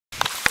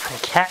A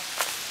cat.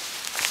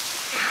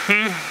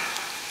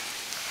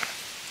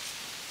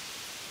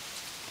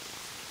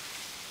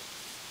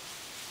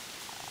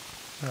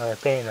 Oh,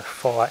 been in a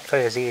fight,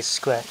 got his ears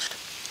scratched.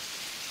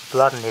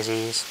 Blood in his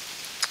ears.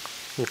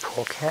 You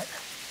poor cat.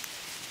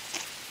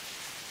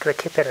 Gotta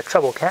keep out of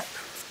trouble, cat.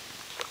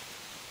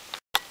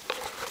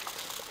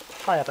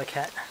 Hi, other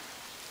cat.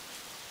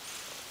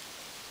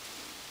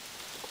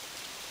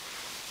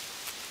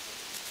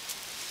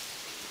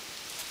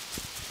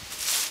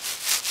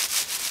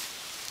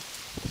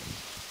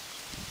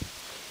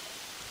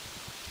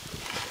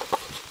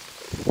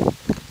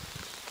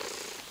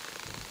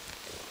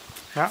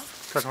 No,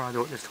 doesn't want to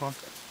do it this time.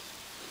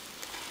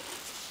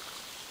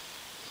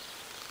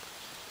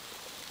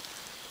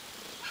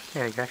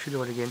 There we go, should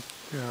do it again.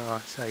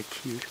 Oh, so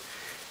cute.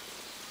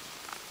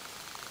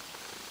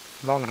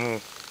 Long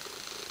hair.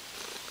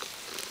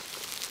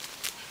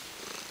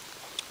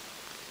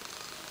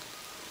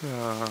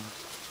 Oh,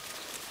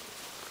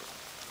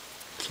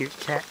 cute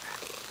cat.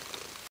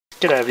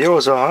 G'day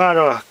viewers, I had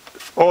an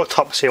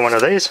autopsy one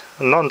of these,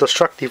 a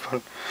non-destructive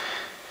one.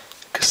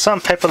 Because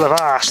some people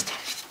have asked,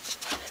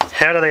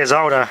 how do these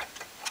older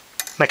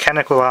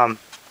mechanical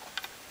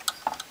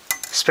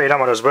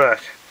speedometers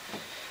work?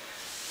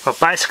 Well,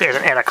 basically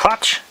there's an outer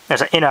clutch,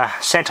 there's an inner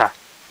centre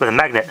with a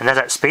magnet, and as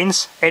that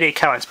spins, eddy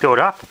currents build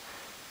up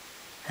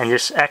and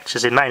just acts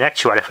as the main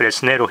actuator for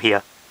this needle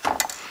here.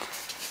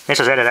 This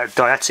was out of that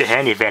Daihatsu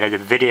handy van I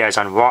did videos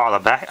on a while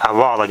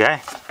ago.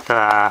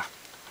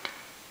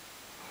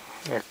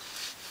 Yeah,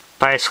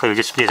 basically we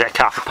just use that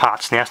car for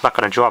parts now, it's not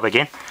going to drive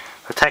again.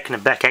 We've taken the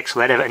back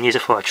axle out of it and used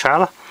it for a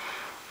trailer.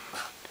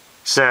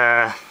 It's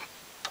a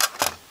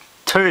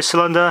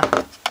 2-cylinder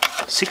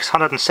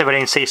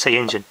 617cc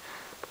engine.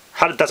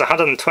 It does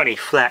 120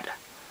 flat.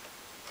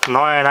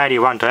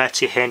 1981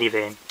 Daihatsu handy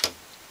van,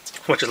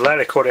 which is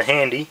later called a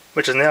handy,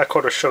 which is now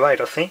called a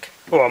charade I think,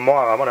 or a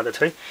Mira, one of the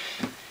two.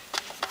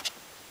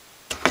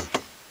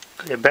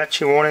 Got your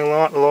battery warning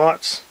light,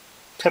 lights,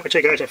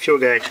 temperature gauge and fuel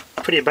gauge,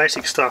 pretty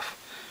basic stuff.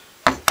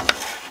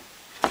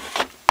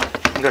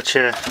 You got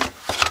your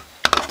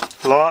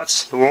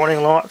lights, the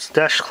warning lights,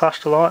 dash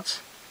cluster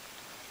lights,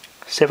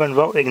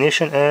 7-volt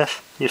ignition,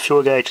 earth, your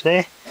fuel gauge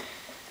there,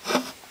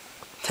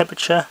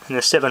 temperature, and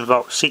the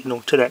 7-volt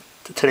signal to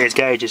these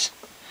gauges.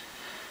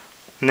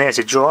 And there's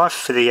a drive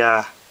for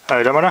the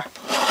odometer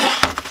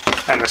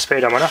and the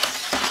speedometer.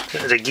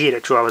 There's a gear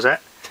that drives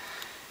that,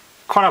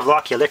 kind of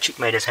like your electric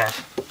meters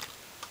have.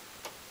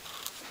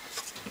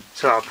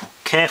 So I'll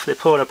carefully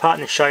pull it apart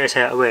and show you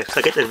how it works.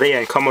 I'll get the VA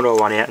and Commodore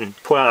one out and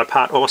pull it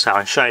apart also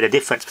and show you the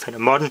difference between the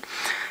modern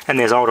and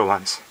these older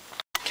ones.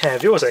 Okay,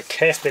 viewers are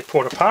carefully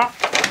pulled apart.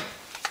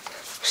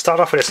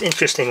 Start off with this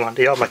interesting one,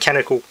 the old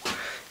mechanically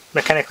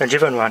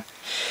driven one.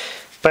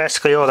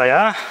 Basically all they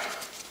are,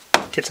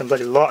 get some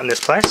bloody light in this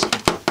place.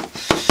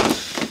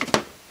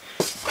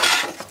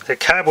 The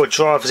cable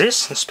drives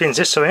this and spins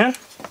this around,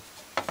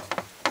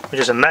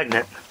 which is a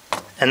magnet,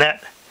 and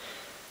that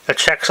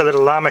attracts a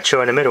little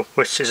armature in the middle,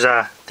 which is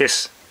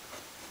this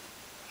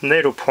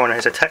needle pointer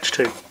is attached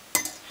to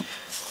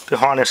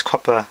behind this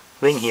copper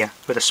ring here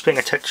with a spring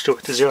attached to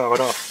it to zero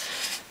it off.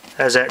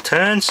 As that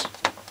turns,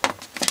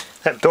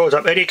 that builds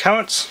up eddy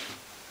currents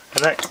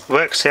and that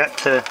works out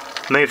to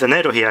move the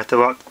needle here at the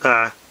right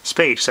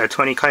speed, so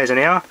 20 k's an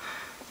hour.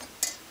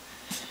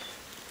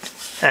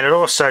 And it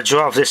also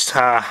drives this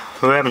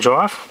worm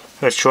drive,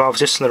 which drives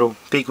this little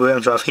big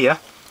worm drive here,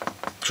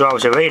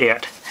 drives your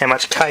readout, how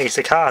much k's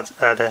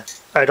the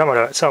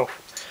odometer itself.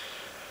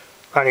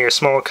 Only a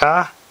small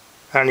car,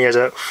 only has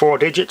 4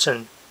 digits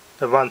and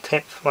the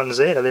 1/10 ones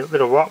there, the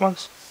little white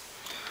ones.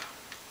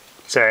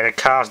 So the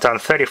car's done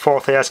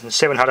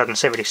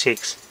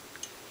 34,776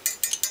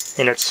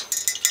 in its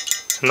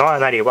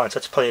 1981, so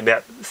it's probably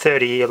about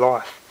 30-year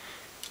life.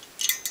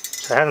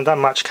 So it hasn't done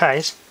much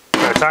k's,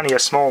 but it's only a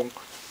small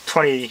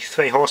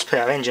 23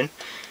 horsepower engine.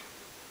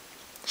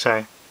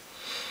 So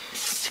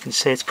as you can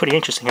see, it's pretty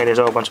interesting how these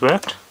old ones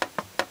worked.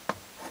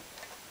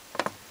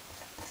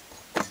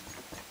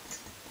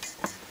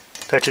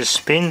 That just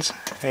spins,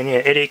 and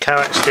yeah, eddy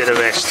currents do the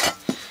rest.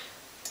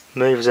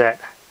 Moves that.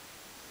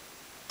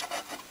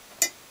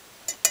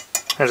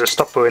 There's a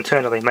stopper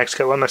internally, makes it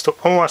go almost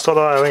all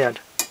the way around.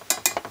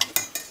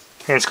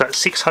 And it's got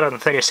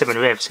 637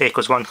 revs,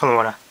 equals 1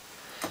 kilometer.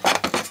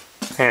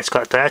 And it's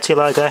got the Daihatsu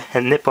logo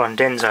and Nippon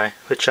Denso,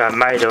 which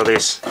made all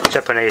this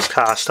Japanese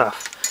car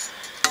stuff.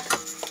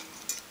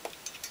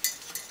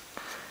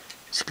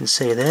 As you can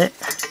see there.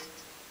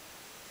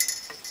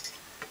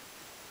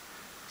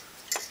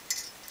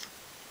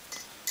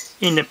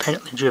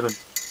 Independently driven.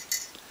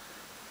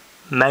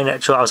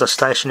 Magnet drives a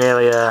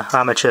stationary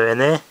armature in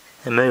there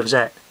and moves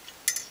that.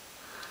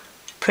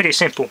 Pretty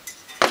simple.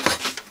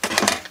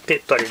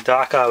 Bit bloody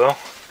dark, oh well.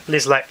 It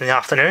is late in the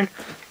afternoon.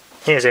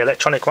 Here's the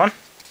electronic one.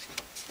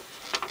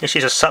 This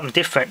uses something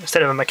different.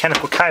 Instead of a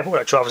mechanical cable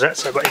that drives that,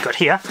 so what you got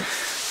here,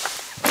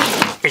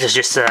 this is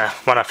just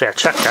one off our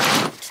tractor.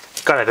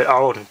 Got a bit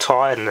old and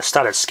tired and it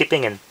started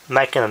skipping and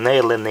making the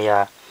needle in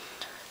the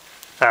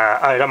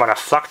odometer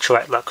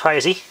fluctuate like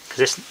crazy,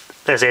 because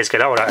as these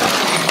get older,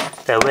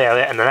 they wear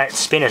out and they don't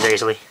spin as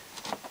easily.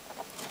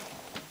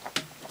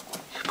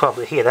 You can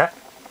probably hear that.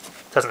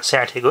 Doesn't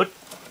sound too good.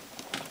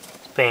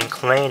 It's been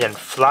cleaned and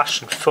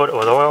flushed and filled it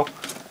with oil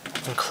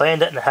and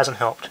cleaned it, and it hasn't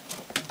helped.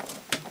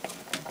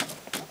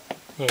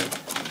 Yeah.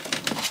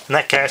 And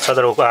that goes to a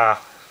little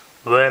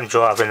worm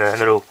driver in the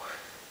little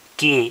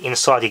gear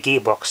inside your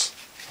gearbox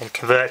and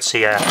converts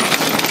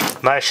the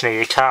motion of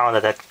your car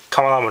into the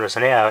kilometres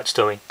an hour it's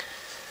doing.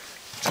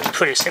 So it's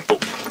pretty simple.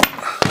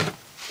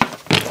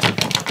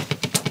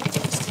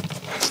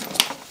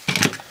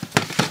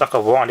 It's like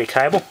a windy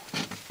cable.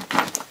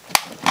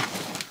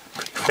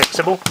 Pretty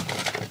flexible.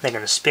 They're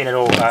going to spin at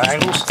all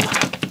angles.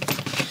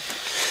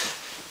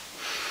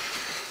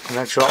 And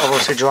that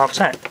obviously drives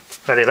that.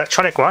 Now the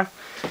electronic one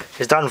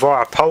is done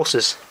via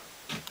pulses.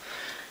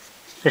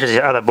 This is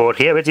your other board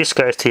here, but this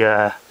goes to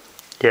your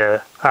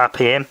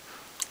RPM.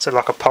 It's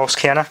like a pulse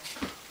counter.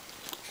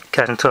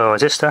 Goes into a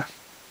resistor,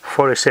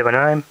 47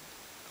 ohm,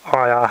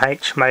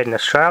 IRH, made in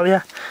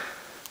Australia.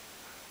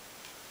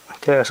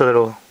 Goes a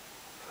little,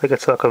 I think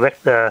it's like a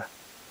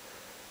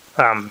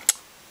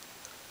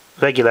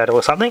regulator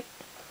or something.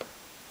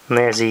 And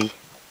there's the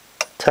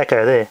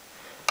tacho there.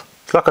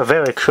 It's like a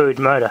very crude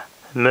motor.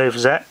 It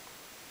moves that,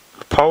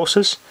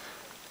 pulses,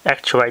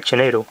 actuates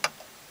your needle.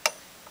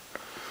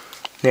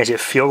 There's your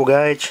fuel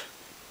gauge.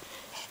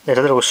 There's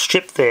a little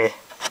strip there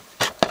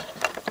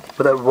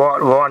with the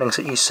white windings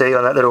that you see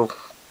on that little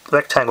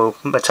rectangle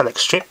metallic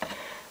strip.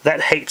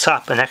 That heats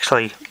up and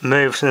actually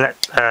moves, and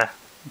that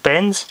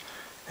bends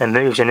and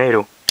moves your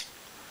needle.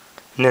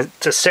 And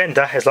the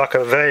sender is like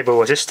a variable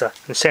resistor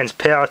and sends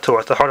power to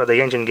it the hotter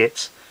the engine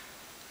gets.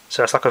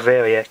 So it's like a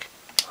variac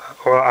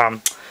or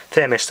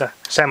thermistor,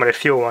 same with the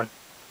fuel one.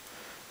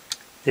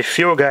 The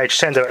fuel gauge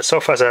sender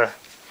itself has a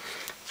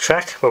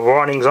track with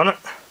windings on it.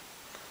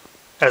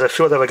 As the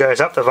fuel level goes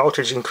up, the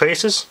voltage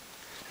increases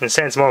and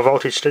sends more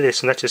voltage to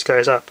this, and that just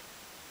goes up.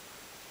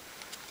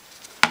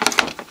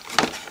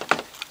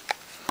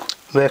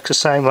 Works the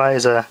same way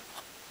as a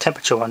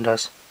temperature one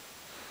does.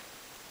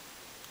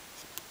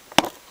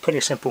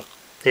 Pretty simple.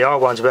 The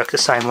old ones work the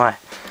same way,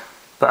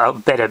 but are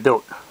better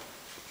built.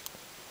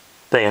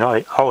 Being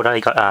older,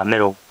 you got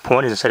metal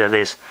pointers instead of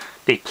these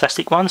big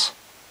plastic ones.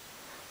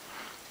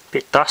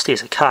 Bit dusty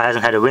as the car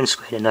hasn't had a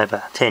windscreen in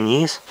over 10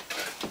 years.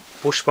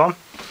 Bush bomb.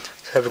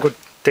 Let's have a good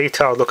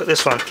detailed look at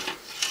this one.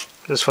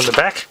 This is from the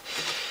back.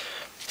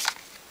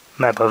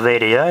 Made by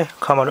VDO,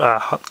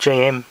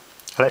 GM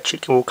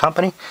Electrical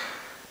Company.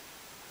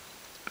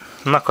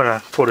 I'm not going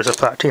to pull this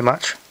apart too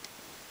much.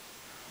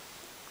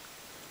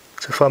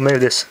 So if I move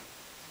this,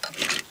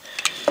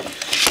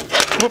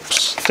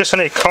 whoops, this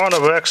one kind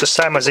of works the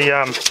same as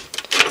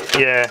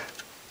the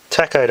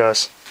tacho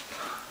does.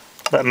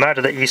 That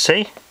motor that you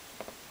see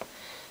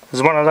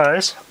is one of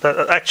those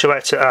that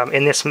actuates it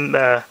in this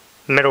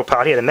metal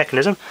part here, the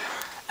mechanism,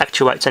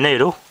 actuates a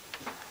needle,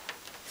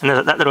 and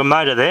there's that little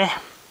motor there,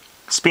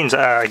 spins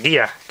a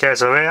gear,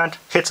 goes around,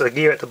 hits a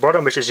gear at the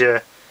bottom, which is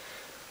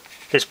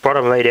this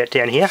bottom lead out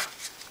down here.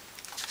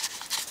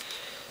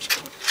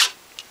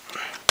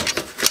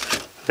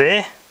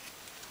 There's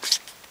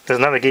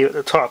another gear at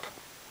the top,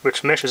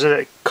 which measures as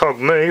that cog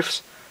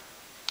moves,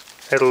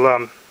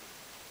 it'll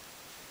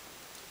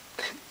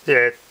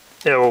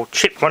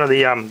chip one of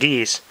the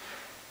gears,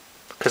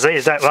 because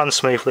these don't run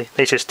smoothly,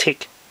 these just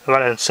tick,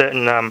 run in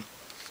certain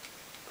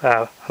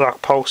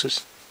like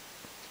pulses.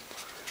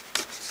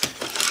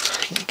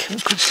 You can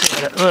see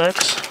how that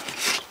works,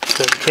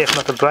 so be careful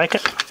not to break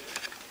it.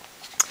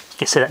 You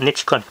can see that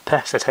niche got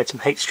capacitor had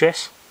some heat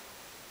stress.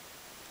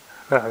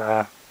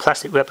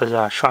 Plastic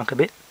wrappers shrunk a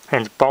bit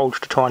and it's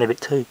bulged a tiny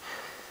bit too.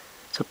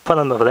 So the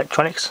problem with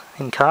electronics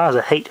in cars,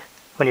 the heat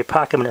when you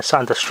park them in the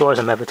sun destroys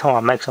them over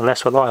time, makes them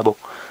less reliable.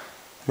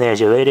 There's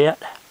your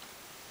readout.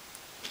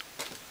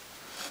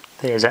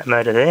 There's that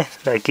motor there,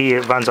 the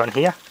gear runs on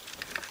here.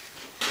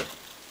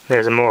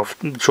 There's more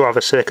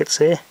driver circuits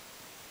there.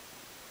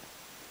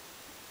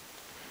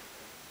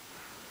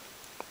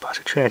 Bunch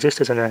of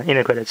transistors and an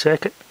integrated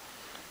circuit.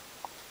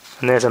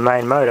 And there's a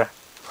main motor,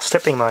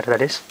 stepping motor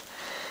that is.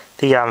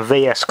 The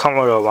VS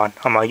Commodore one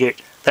on my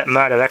ute, that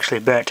motor actually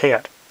burnt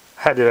out.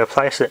 I had to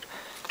replace it.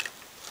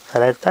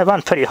 So they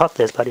run pretty hot,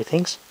 those bloody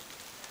things.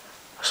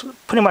 It's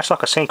pretty much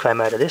like a synchro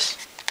motor this.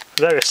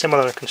 Very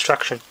similar in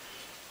construction.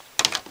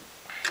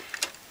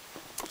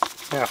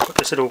 Now I've put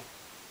this little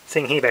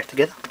thing here back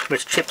together,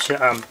 which chips your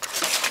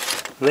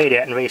lead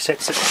out and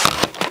resets it.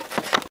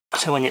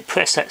 So when you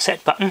press that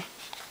set button,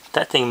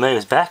 that thing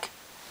moves back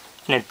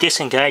and it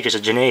disengages the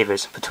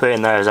Genevas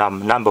between those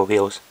number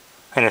wheels,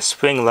 and a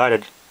spring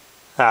loaded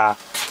arm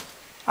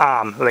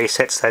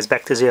resets those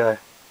back to zero.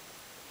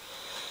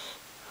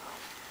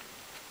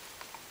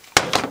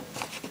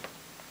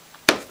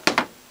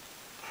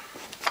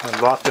 And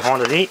right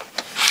behind it here, you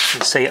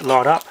can see it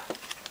light up.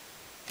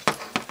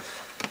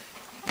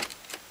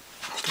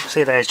 You can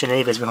see those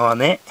Genevas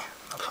behind there.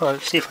 I'll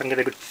probably see if I can get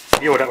a good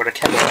view of that with a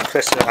camera and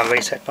press the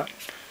reset button.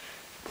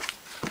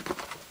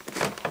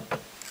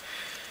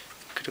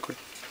 Get a good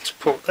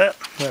support there.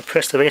 I'm going to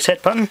press the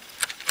reset button.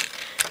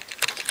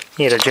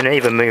 Yeah, the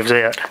Geneva moves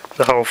out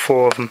the whole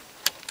 4 of them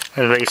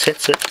and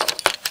resets it.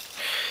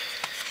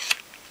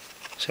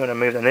 So when I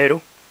move the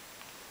needle,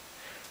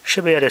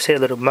 should be able to see a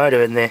little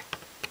motor in there.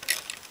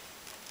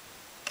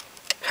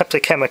 Perhaps the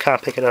camera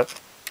can't pick it up.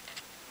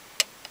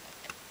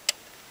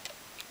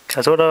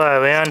 Goes all the way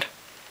around.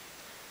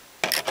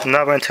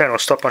 Another internal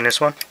stop on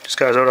this one, just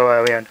goes all the way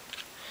around.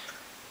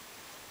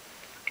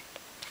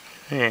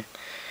 Yeah,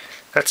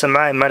 that's the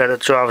main motor that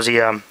drives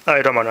the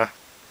odometer.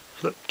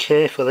 Look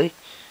carefully.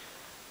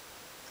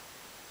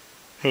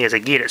 Here's a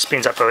gear that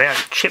spins up around,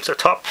 chips the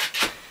top,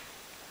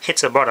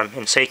 hits the bottom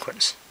in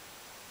sequence.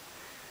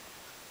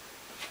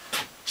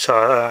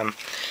 So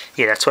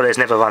yeah, that's why these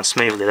never run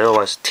smoothly. They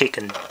always tick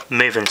and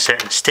move in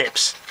certain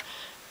steps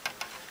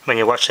when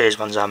you watch these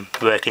ones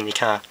work in your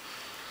car.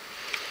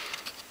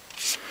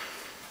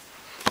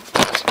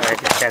 So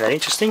if you found that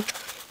interesting,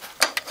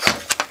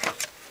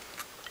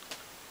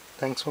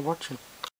 thanks for watching.